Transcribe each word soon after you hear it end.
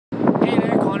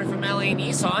LA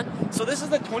Nissan. So this is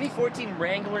the 2014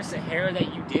 Wrangler Sahara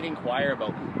that you did inquire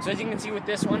about. So as you can see with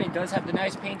this one, it does have the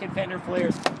nice painted fender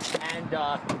flares and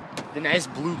the nice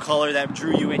blue color that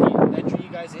drew you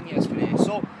guys in yesterday.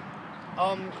 So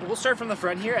we'll start from the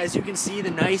front here. As you can see, the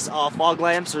nice fog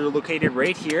lamps are located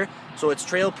right here. So it's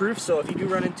trail proof, so if you do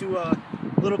run into a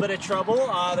little bit of trouble,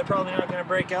 they're probably not going to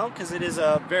break out because it is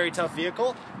a very tough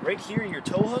vehicle. Right here, your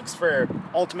tow hooks for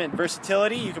ultimate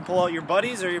versatility. You can pull out your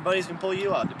buddies, or your buddies can pull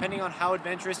you out, depending on how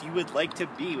adventurous you would like to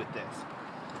be with this.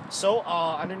 So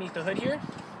underneath the hood here,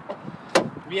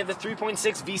 we have the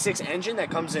 3.6 V6 engine that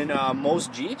comes in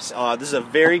most Jeeps. This is a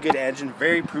very good engine,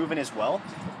 very proven as well.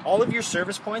 All of your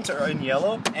service points are in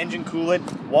yellow. Engine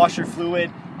coolant, washer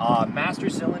fluid, master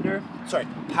cylinder,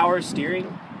 power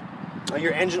steering.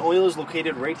 Your engine oil is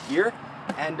located right here,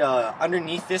 and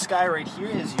underneath this guy right here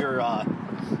is your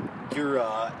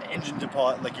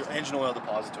engine oil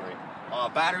depository.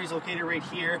 Batteries located right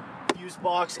here. Fuse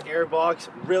box, air box,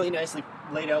 really nicely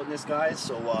laid out in this guy.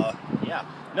 So yeah,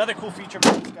 another cool feature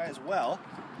about this guy as well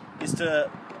is to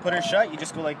put her shut. You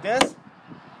just go like this,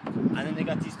 and then they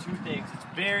got these two things. It's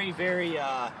very, very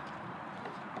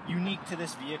unique to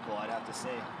this vehicle, I'd have to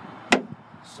say.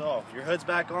 So your hood's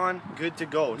back on, good to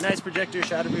go. Nice projector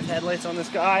shatterproof headlights on this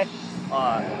guy.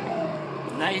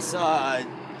 Nice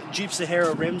Jeep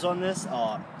Sahara rims on this.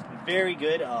 Very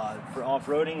good for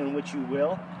off-roading, and which you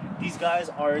will. These guys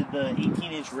are the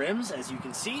 18-inch rims, as you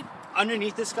can see.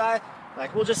 Underneath this guy,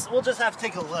 like we'll just have to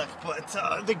take a look, but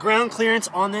the ground clearance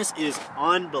on this is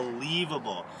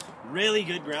unbelievable. Really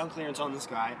good ground clearance on this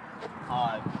guy.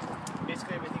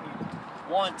 Basically everything you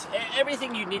want,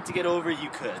 everything you need to get over, you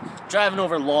could. Driving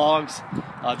over logs,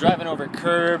 driving over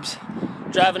curbs,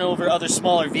 driving over other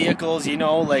smaller vehicles, you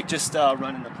know, like just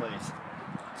running the place.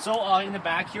 So in the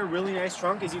back here, really nice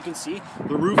trunk, as you can see.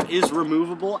 The roof is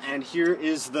removable, and here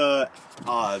is the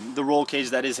roll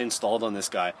cage that is installed on this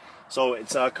guy. So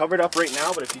it's covered up right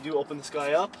now, but if you do open this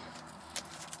guy up,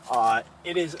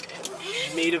 it is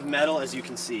made of metal, as you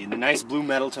can see. The nice blue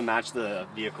metal to match the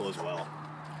vehicle as well.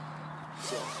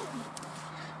 So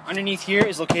underneath here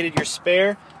is located your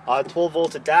spare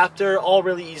 12-volt adapter, all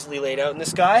really easily laid out in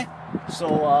this guy.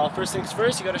 So first things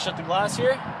first, you got to shut the glass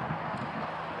here,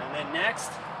 and then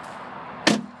next,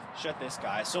 shut this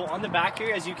guy. So on the back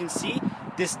here, as you can see,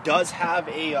 this does have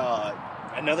a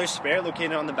another spare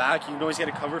located on the back. You can always get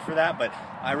a cover for that, but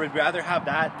I would rather have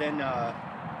that than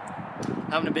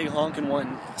having a big honking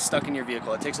one stuck in your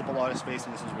vehicle. It takes up a lot of space,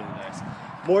 and this is really nice.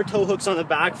 More tow hooks on the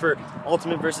back for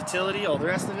ultimate versatility, all the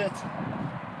rest of it.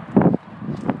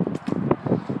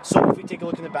 So if we take a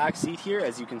look in the back seat here,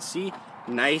 as you can see,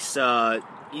 nice,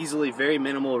 easily, very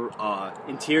minimal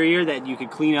interior that you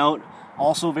could clean out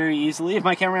also very easily. If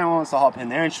my cameraman wants to hop in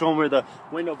there and show them where the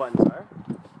window buttons are.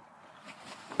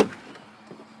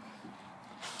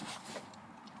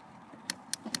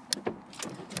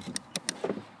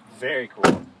 Very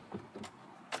cool.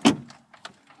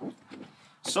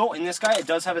 So in this guy, it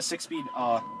does have a 6-speed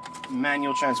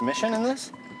manual transmission in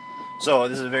this. So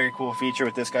this is a very cool feature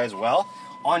with this guy as well.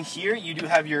 On here, you do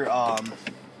have your 2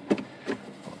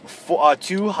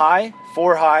 high,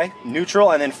 4 high,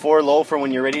 neutral, and then 4 low for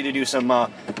when you're ready to do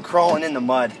some crawling in the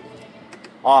mud.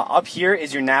 Up here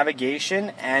is your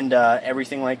navigation and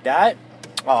everything like that.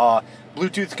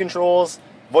 Bluetooth controls,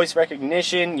 voice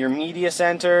recognition, your media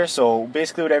center, so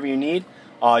basically whatever you need.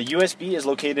 USB is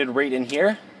located right in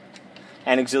here,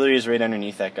 and auxiliary is right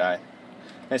underneath that guy.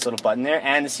 Nice little button there,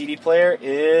 and the CD player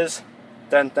is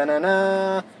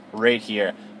right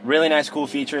here. Really nice, cool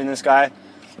feature in this guy.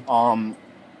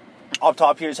 Up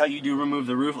top here is how you do remove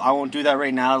the roof. I won't do that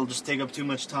right now, it'll just take up too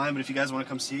much time, but if you guys want to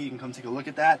come see it, you can come take a look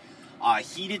at that.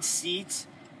 Heated seats,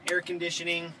 air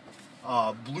conditioning,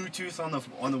 Bluetooth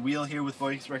on the wheel here with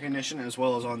voice recognition, as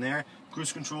well as on there.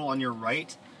 Cruise control on your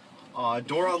right.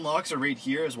 Door unlocks are right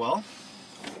here as well.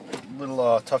 A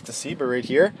little tough to see, but right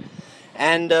here.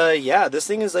 And yeah, this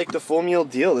thing is like the full meal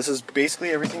deal. This is basically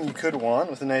everything you could want,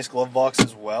 with a nice glove box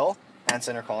as well, and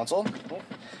center console.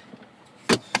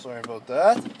 Sorry about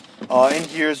that. In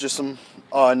here is just some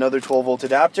another 12-volt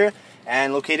adapter,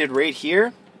 and located right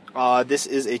here, this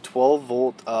is a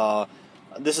 12-volt.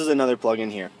 This is another plug-in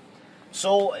here.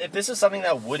 So if this is something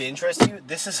that would interest you,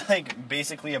 this is like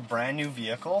basically a brand new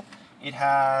vehicle. It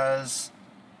has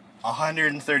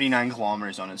 139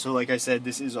 kilometers on it. So like I said,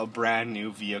 this is a brand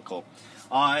new vehicle.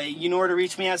 You know where to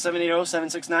reach me at,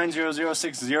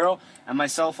 780-769-0060, and my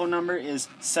cell phone number is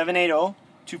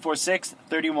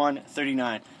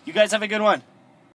 780-246-3139. You guys have a good one.